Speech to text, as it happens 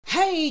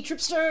Hey,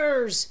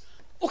 tripsters!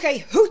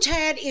 Okay,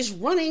 HUTAD is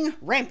running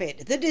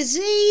rampant. The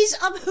disease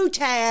of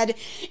HUTAD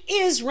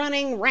is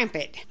running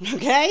rampant,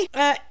 okay?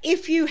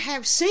 If you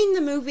have seen the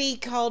movie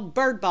called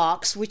Bird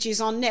Box, which is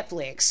on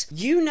Netflix,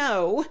 you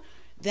know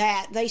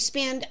that they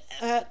spend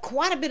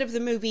quite a bit of the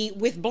movie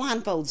with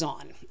blindfolds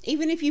on.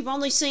 Even if you've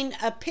only seen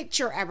a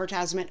picture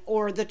advertisement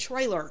or the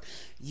trailer,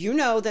 you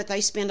know that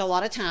they spend a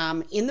lot of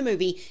time in the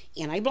movie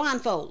in a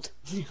blindfold.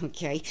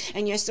 Okay,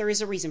 and yes, there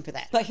is a reason for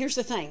that. But here's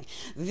the thing.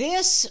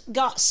 This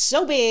got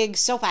so big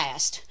so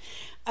fast,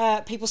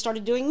 people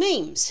started doing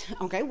memes,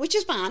 okay, which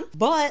is fine.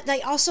 But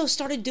they also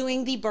started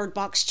doing the Bird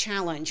Box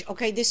challenge.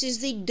 Okay, this is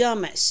the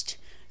dumbest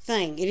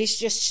thing. It is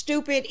just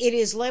stupid. It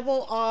is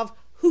level of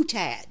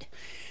HUTAD.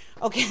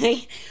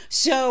 Okay,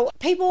 so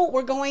people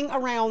were going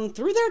around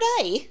through their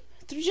day,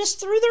 through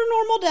their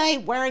normal day,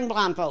 wearing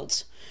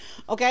blindfolds.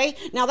 Okay,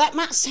 now that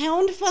might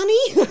sound funny,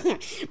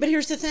 but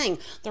here's the thing.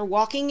 They're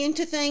walking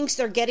into things,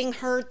 they're getting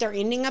hurt, they're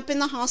ending up in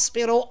the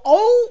hospital.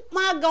 Oh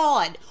my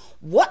God,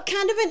 what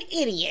kind of an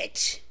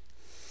idiot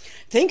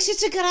thinks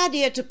it's a good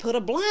idea to put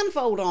a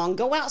blindfold on,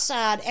 go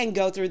outside, and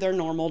go through their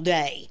normal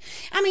day?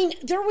 I mean,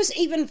 there was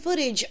even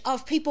footage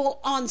of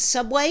people on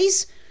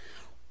subways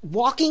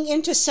walking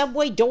into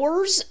subway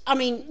doors. I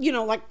mean, you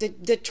know, like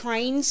the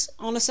trains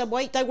on a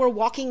subway, they were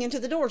walking into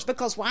the doors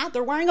because why?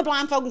 They're wearing a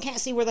blindfold and can't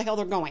see where the hell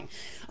they're going.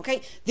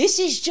 Okay, this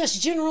is just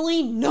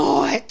generally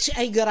not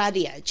a good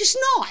idea. Just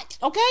not,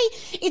 okay?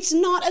 It's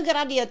not a good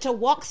idea to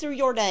walk through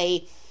your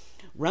day,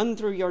 run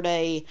through your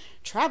day,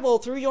 travel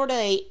through your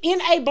day in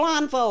a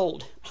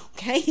blindfold.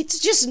 Okay, it's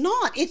just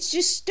not. It's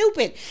just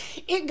stupid.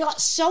 It got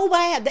so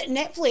bad that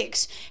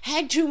Netflix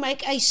had to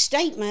make a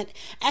statement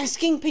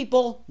asking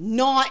people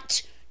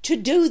not to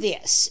do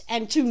this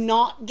and to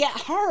not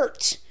get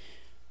hurt.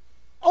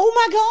 Oh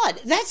my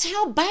God, that's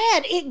how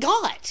bad it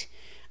got.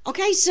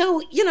 Okay,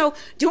 so, you know,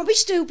 don't be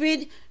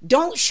stupid.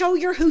 Don't show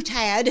your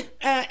HUTAD.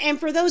 And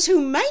for those who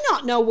may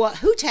not know what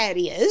HUTAD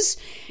is,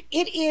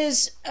 it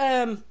is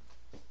a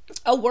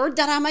word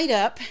that I made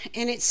up,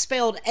 and it's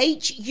spelled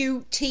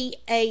HUTAD.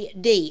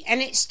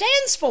 And it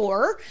stands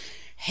for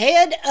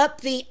Head Up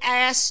the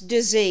Ass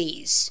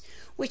Disease,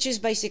 which is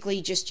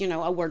basically just, you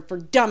know, a word for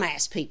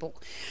dumbass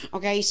people.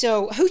 Okay,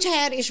 so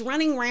HUTAD is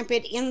running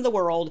rampant in the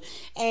world,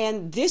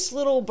 and this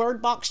little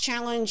Bird Box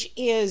challenge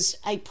is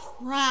a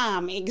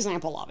prime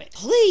example of it.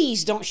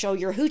 Please don't show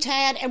your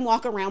HUTAD and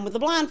walk around with a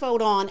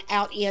blindfold on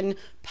out in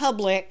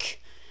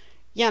public.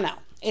 You know,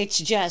 it's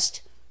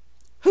just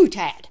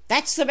HUTAD.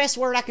 That's the best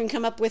word I can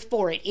come up with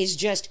for it, is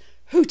just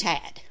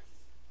HUTAD.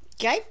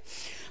 Okay?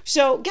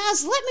 So,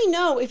 guys, let me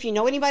know if you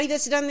know anybody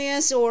that's done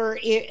this, or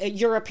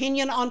your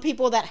opinion on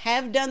people that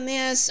have done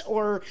this,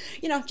 or,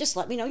 you know, just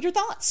let me know your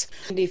thoughts.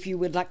 And if you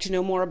would like to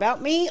know more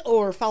about me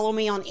or follow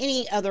me on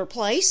any other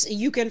place,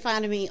 you can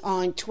find me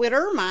on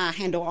Twitter. My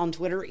handle on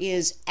Twitter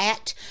is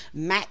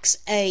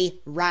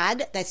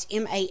 @MaxARide. That's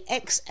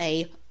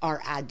MaxARide.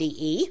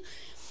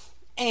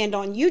 And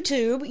on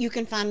YouTube, you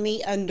can find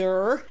me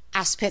under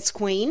Ice Pets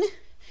Queen,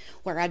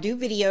 where I do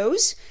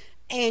videos.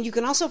 And you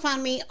can also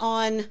find me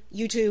on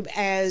YouTube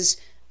as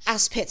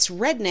Ice Pets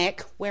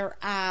Redneck, where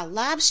I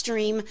live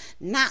stream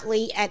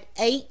nightly at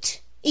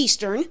 8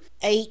 Eastern,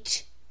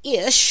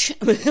 8-ish,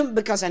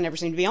 because I never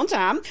seem to be on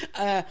time.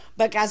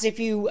 But guys, if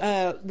you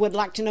would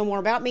like to know more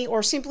about me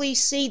or simply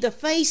see the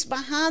face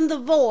behind the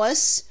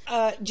voice,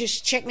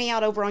 just check me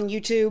out over on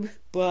YouTube.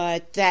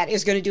 But that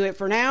is going to do it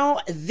for now.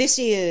 This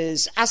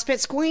is Ice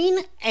Pets Queen,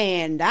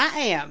 and I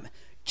am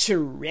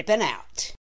tripping out.